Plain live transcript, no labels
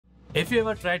If you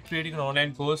ever tried creating an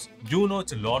online course, you know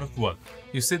it's a lot of work.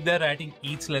 You sit there writing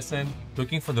each lesson,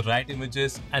 looking for the right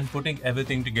images, and putting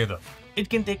everything together. It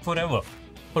can take forever.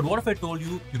 But what if I told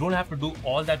you you don't have to do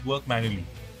all that work manually?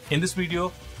 In this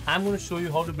video, I'm going to show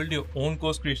you how to build your own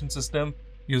course creation system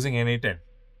using n8n.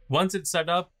 Once it's set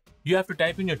up, you have to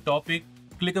type in your topic,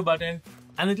 click a button,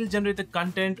 and it'll generate the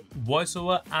content,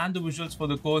 voiceover, and the visuals for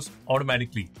the course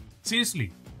automatically.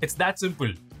 Seriously, it's that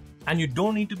simple. And you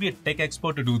don't need to be a tech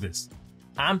expert to do this.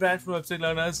 I'm Brad from Website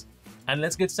Learners, and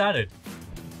let's get started.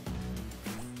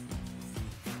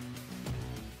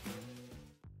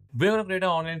 We're going to create our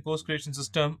online course creation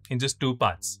system in just two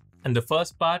parts. And the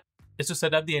first part is to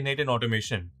set up the n8n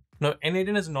automation. Now,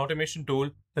 n8n is an automation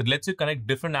tool that lets you connect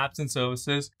different apps and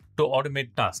services to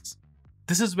automate tasks.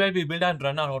 This is where we build and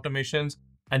run our automations,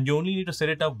 and you only need to set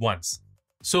it up once.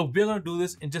 So we're going to do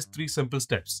this in just 3 simple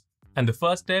steps. And the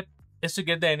first step is to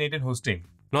get the n8n hosting.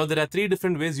 Now there are 3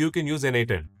 different ways you can use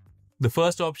n8n. The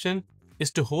first option is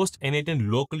to host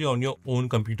n8n locally on your own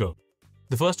computer.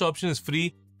 The first option is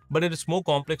free, but it is more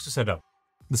complex to set up.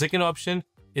 The second option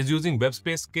is using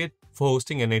WebSpace Kit for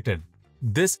hosting n8n.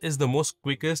 This is the most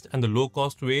quickest and the low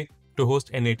cost way to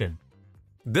host n8n.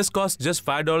 This costs just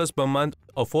 $5 per month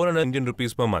or 400 Indian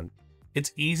rupees per month.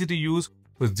 It's easy to use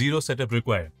with zero setup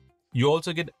required. You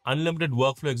also get unlimited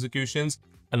workflow executions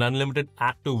and unlimited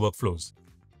active workflows.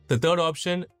 The third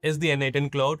option is the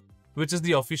n8n Cloud, which is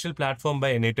the official platform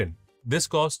by n8n. This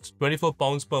costs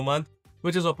 £24 per month,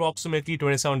 which is approximately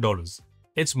 $27.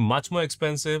 It's much more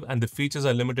expensive and the features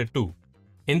are limited too.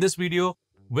 In this video,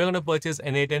 we're going to purchase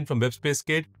n8n from WebSpace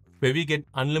Kit, where we get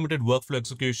unlimited workflow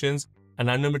executions and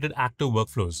unlimited active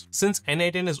workflows. Since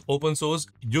n8n is open source,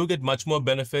 you get much more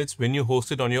benefits when you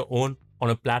host it on your own on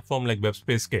a platform like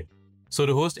WebSpace Kit. So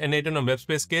to host n8n on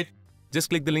WebSpace Kit, just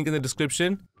click the link in the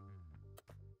description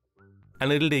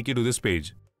and it'll take you to this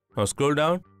page. Now scroll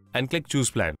down and click Choose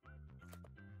Plan.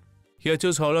 Here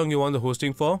choose how long you want the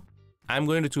hosting for. I'm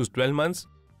going to choose 12 months.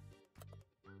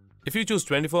 If you choose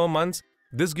 24 months,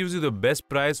 this gives you the best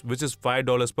price, which is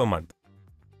 $5 per month.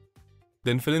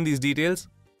 Then fill in these details,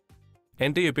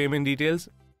 enter your payment details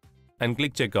and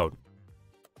click Checkout.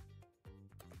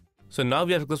 So now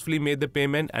we have successfully made the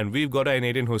payment and we've got our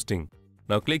n8n hosting.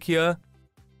 Now click here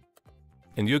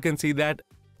and you can see that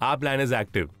our plan is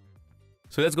active.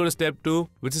 So let's go to step 2,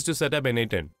 which is to set up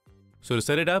n8n. So to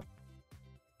set it up,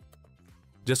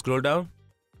 just scroll down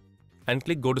and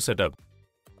click Go to Setup.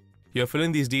 Here fill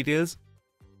in these details,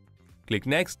 click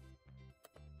Next,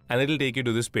 and it'll take you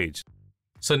to this page.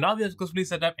 So now we have successfully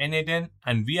set up n8n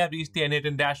and we have reached the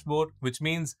n8n dashboard, which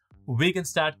means we can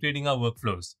start creating our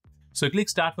workflows. So click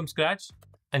Start from Scratch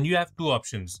and you have 2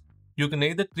 options. You can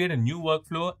either create a new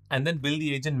workflow and then build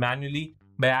the agent manually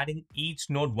by adding each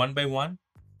node one by one,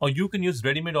 or you can use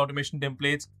ready-made automation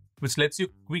templates, which lets you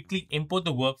quickly import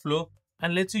the workflow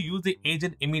and lets you use the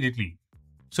agent immediately.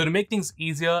 So to make things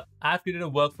easier, I've created a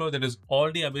workflow that is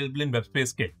already available in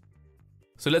WebSpace Kit.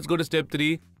 So let's go to step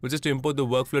 3, which is to import the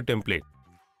workflow template.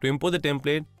 To import the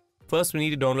template, first we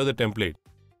need to download the template.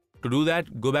 To do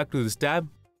that, go back to this tab,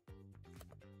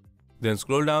 then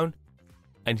scroll down,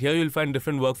 and here you'll find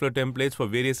different workflow templates for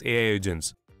various AI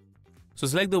agents. So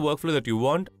select the workflow that you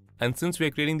want, and since we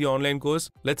are creating the online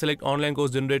course, let's select Online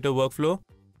Course Generator Workflow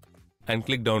and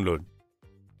click Download.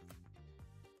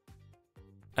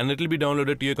 And it will be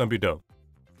downloaded to your computer.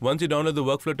 Once you download the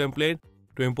workflow template,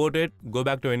 to import it, go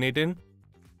back to n8n,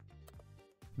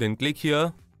 then click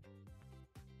here,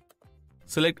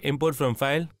 select Import from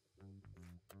File,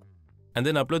 and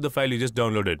then upload the file you just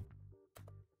downloaded.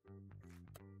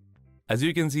 As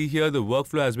you can see here, the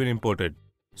workflow has been imported.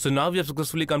 So now we have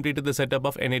successfully completed the setup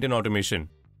of n8n automation.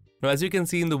 Now as you can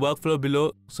see in the workflow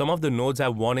below, some of the nodes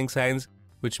have warning signs,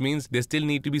 which means they still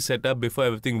need to be set up before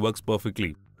everything works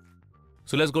perfectly.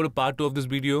 So let's go to part 2 of this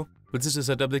video, which is to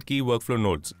set up the key workflow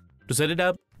nodes. To set it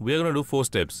up, we are going to do 4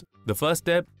 steps. The first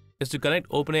step is to connect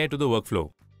OpenAI to the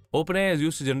workflow. OpenAI is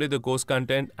used to generate the course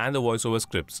content and the voiceover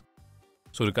scripts.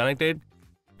 So to connect it,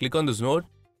 click on this node,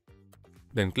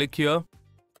 then click here,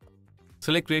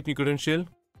 select Create New Credential,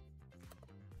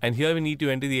 and here we need to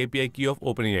enter the API key of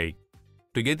OpenAI.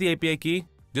 To get the API key,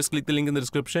 just click the link in the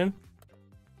description.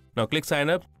 Now click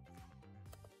Sign Up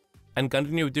and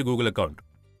continue with your Google account.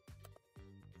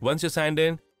 Once you're signed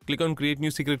in, click on Create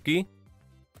New Secret Key.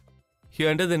 Here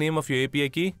enter the name of your API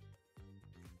key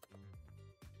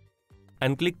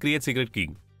and click Create Secret Key.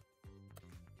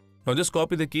 Now just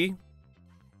copy the key,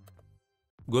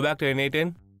 go back to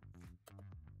n8n,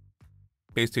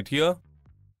 paste it here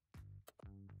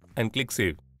and click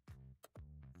Save.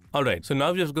 Alright, so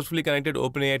now we have successfully connected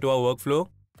OpenAI to our workflow.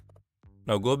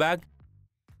 Now go back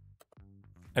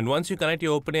And once you connect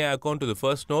your OpenAI account to the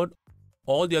first node,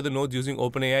 all the other nodes using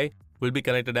OpenAI will be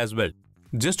connected as well.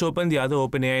 Just open the other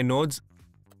OpenAI nodes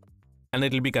and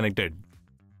it will be connected.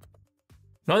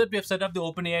 Now that we have set up the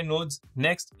OpenAI nodes,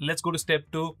 next let's go to step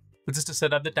 2, which is to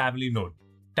set up the Tavily node.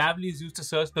 Tavily is used to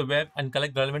search the web and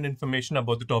collect relevant information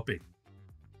about the topic.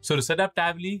 So to set up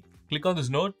Tavily, click on this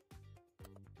node.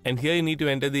 And here you need to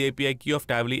enter the API key of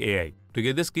Tavily AI. To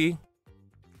get this key,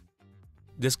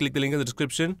 just click the link in the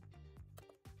description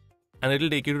and it will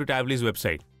take you to Tavily's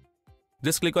website.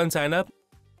 Just click on sign up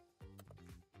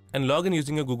and log in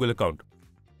using your Google account.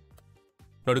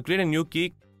 Now to create a new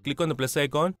key, click on the plus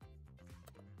icon,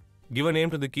 give a name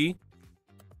to the key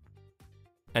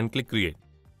and click create.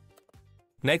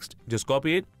 Next, just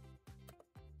copy it,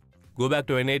 go back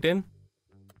to N8N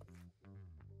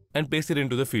and paste it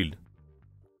into the field.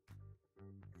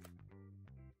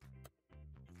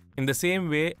 In the same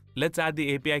way, let's add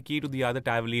the API key to the other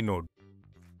Tavily node.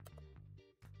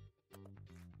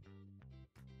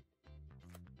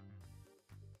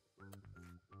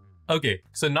 Okay,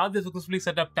 so now they've successfully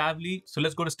set up Tavily, so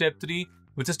let's go to step 3,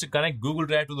 which is to connect Google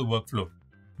Drive to the workflow.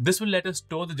 This will let us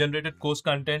store the generated course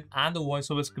content and the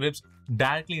voiceover scripts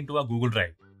directly into our Google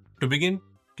Drive. To begin,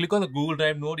 click on the Google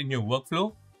Drive node in your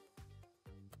workflow.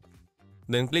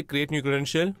 Then click Create New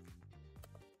Credential.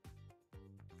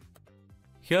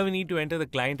 Here we need to enter the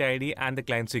client ID and the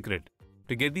client secret.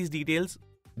 To get these details,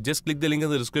 just click the link in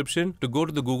the description to go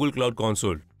to the Google Cloud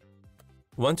Console.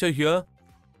 Once you're here,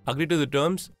 agree to the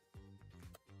terms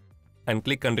and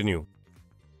click Continue.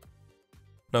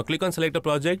 Now click on Select a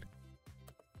project.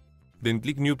 Then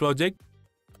click New Project,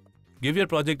 give your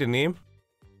project a name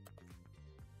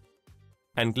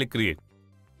and click Create.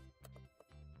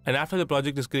 And after the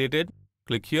project is created,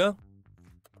 click here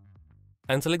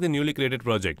and select the newly created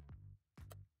project.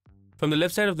 From the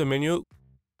left side of the menu,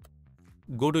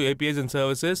 go to APIs and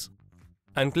Services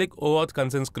and click OAuth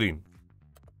Consent Screen.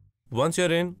 Once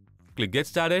you're in, click Get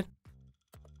Started.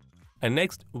 And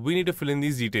next, we need to fill in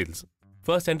these details.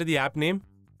 First, enter the app name.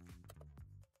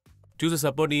 Choose a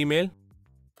support email.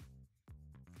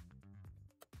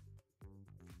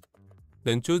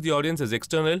 Then choose the audience as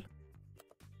external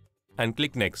and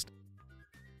click Next.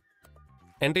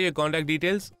 Enter your contact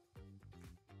details.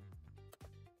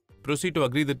 Proceed to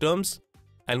agree the terms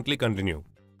and click Continue.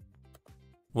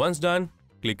 Once done,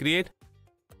 click Create.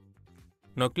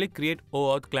 Now click Create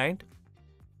OAuth Client.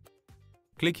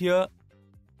 Click here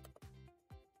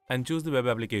and choose the web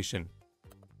application.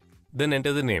 Then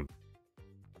enter the name.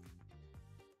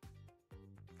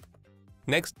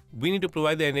 Next, we need to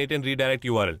provide the N8N redirect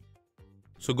URL.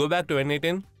 So go back to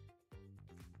N8N,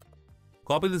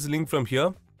 copy this link from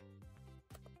here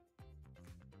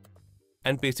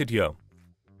and paste it here.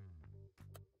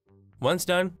 Once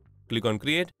done, click on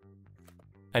Create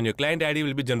and your client ID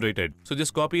will be generated. So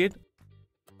just copy it,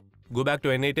 go back to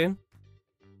N8N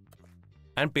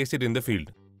and paste it in the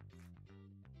field.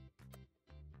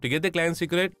 To get the client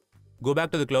secret, go back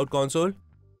to the Cloud Console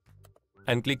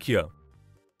and click here.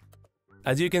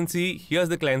 As you can see, here's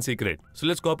the client secret. So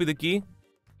let's copy the key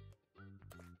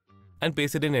and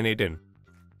paste it in N8N.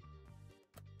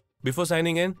 Before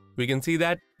signing in, we can see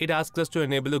that it asks us to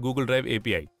enable the Google Drive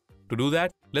API. To do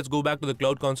that, let's go back to the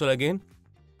Cloud Console again.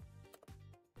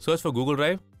 Search for Google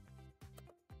Drive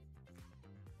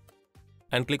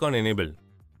and click on Enable.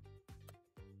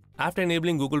 After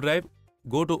enabling Google Drive,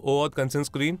 go to OAuth Consent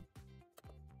Screen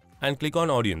and click on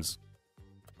Audience.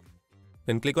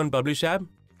 Then click on Publish App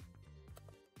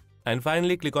and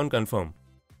finally click on Confirm.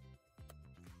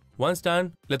 Once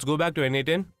done, let's go back to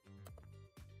N8N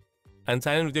and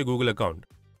sign in with your Google account.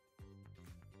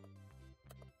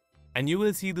 And you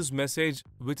will see this message,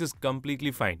 which is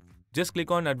completely fine. Just click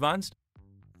on Advanced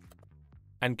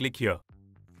and click here.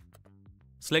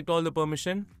 Select all the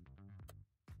permission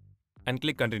and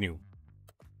click Continue.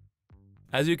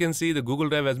 As you can see, the Google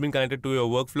Drive has been connected to your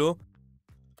workflow.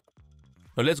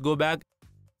 Now let's go back.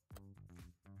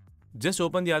 Just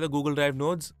open the other Google Drive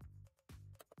nodes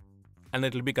and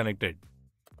it will be connected.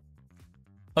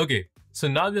 Okay, so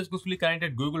now we have successfully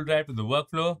connected Google Drive to the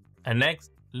workflow. And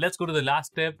next, let's go to the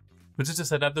last step, which is to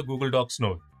set up the Google Docs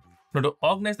node. Now to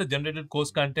organize the generated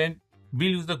course content,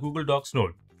 we'll use the Google Docs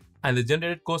node. And the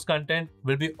generated course content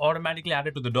will be automatically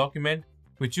added to the document,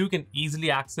 which you can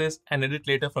easily access and edit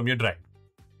later from your drive.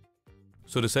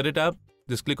 So to set it up,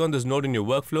 just click on this node in your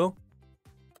workflow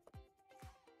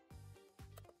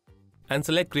and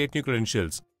select Create New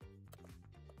Credentials.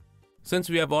 Since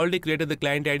we have already created the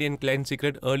client ID and client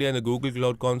secret earlier in the Google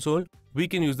Cloud Console, we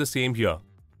can use the same here.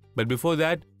 But before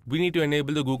that, we need to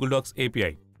enable the Google Docs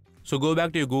API. So go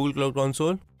back to your Google Cloud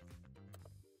Console,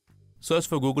 search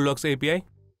for Google Docs API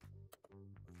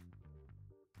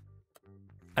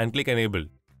and click Enable.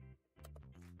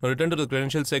 Now return to the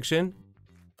credentials section,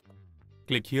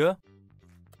 click here,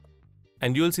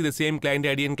 and you will see the same client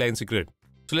ID and client secret.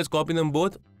 So let's copy them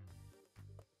both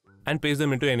and paste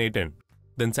them into n8n.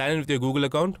 Then sign in with your Google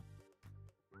account.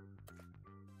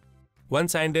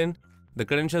 Once signed in, the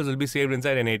credentials will be saved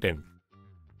inside n8n.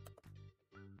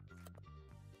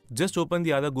 Just open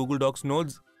the other Google Docs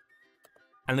nodes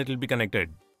and it will be connected.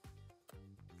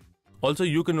 Also,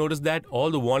 you can notice that all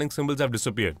the warning symbols have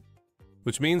disappeared,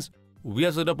 which means we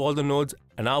have set up all the nodes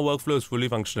and our workflow is fully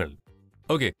functional.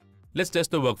 Okay, let's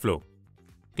test the workflow.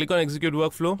 Click on Execute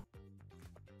Workflow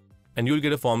and you'll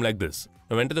get a form like this.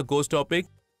 Now enter the course topic,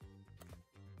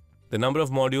 the number of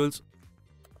modules,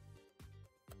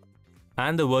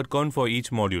 and the word count for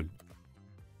each module.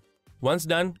 Once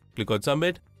done, click on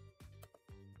Submit.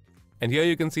 And here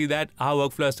you can see that our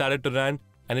workflow has started to run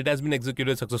and it has been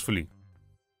executed successfully.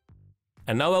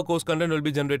 And now our course content will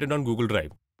be generated on Google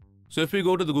Drive. So if we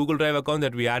go to the Google Drive account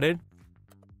that we added,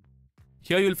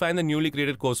 here you'll find the newly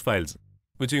created course files,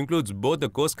 which includes both the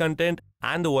course content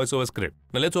and the voiceover script.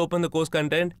 Now let's open the course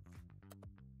content.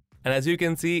 And as you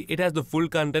can see, it has the full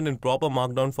content in proper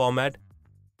markdown format,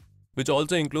 which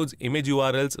also includes image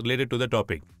URLs related to the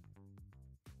topic.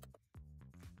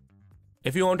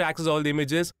 If you want to access all the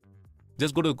images,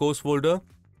 just go to the course folder,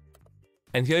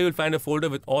 and here you'll find a folder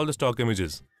with all the stock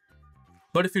images.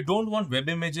 But if you don't want web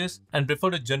images and prefer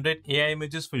to generate AI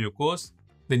images for your course,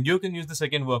 then you can use the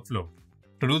second workflow.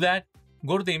 To do that,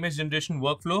 go to the image generation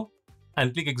workflow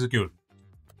and click Execute.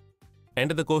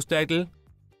 Enter the course title,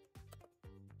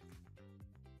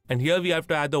 and here we have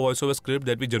to add the voiceover script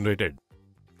that we generated.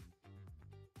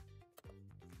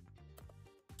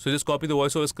 So just copy the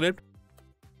voiceover script,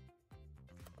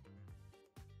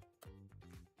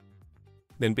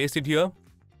 then paste it here.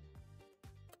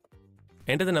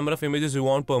 Enter the number of images you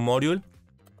want per module,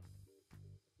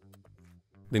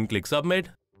 then click Submit,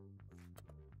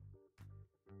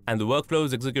 and the workflow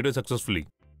is executed successfully.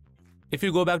 If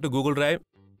you go back to Google Drive,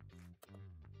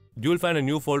 you will find a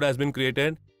new folder has been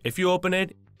created. If you open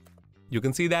it, you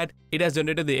can see that it has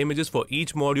generated the images for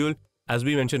each module as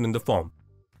we mentioned in the form.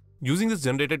 Using this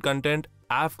generated content,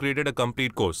 I have created a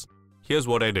complete course. Here's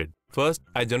what I did. First,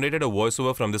 I generated a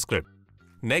voiceover from the script.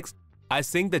 Next, I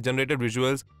synced the generated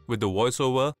visuals with the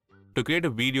voiceover to create a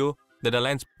video that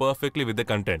aligns perfectly with the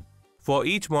content. For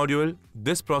each module,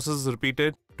 this process is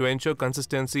repeated to ensure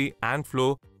consistency and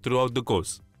flow throughout the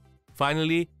course.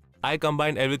 Finally, I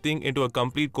combined everything into a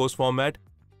complete course format,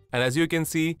 and as you can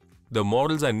see, the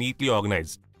models are neatly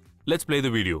organized. Let's play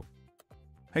the video.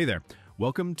 Hey there,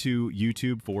 welcome to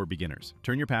YouTube for Beginners.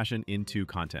 Turn your passion into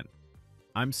content.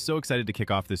 I'm so excited to kick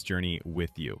off this journey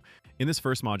with you. In this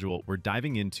first module, we're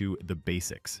diving into the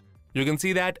basics. You can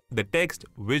see that the text,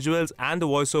 visuals, and the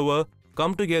voiceover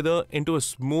come together into a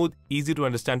smooth, easy to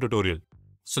understand tutorial.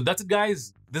 So that's it,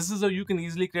 guys. This is how you can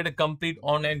easily create a complete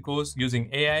online course using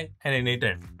AI and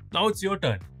n8n. Now it's your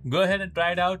turn. Go ahead and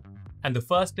try it out. And the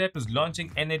first step is launching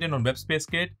n8n on WebSpace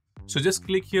Kit. So just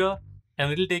click here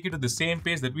and it'll take you to the same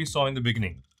page that we saw in the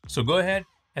beginning. So go ahead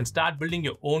and start building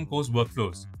your own course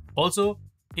workflows. Also,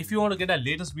 if you want to get our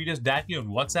latest videos directly on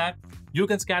WhatsApp, you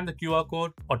can scan the QR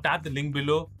code or tap the link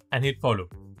below and hit follow.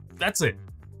 That's it.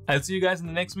 I'll see you guys in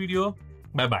the next video.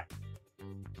 Bye bye.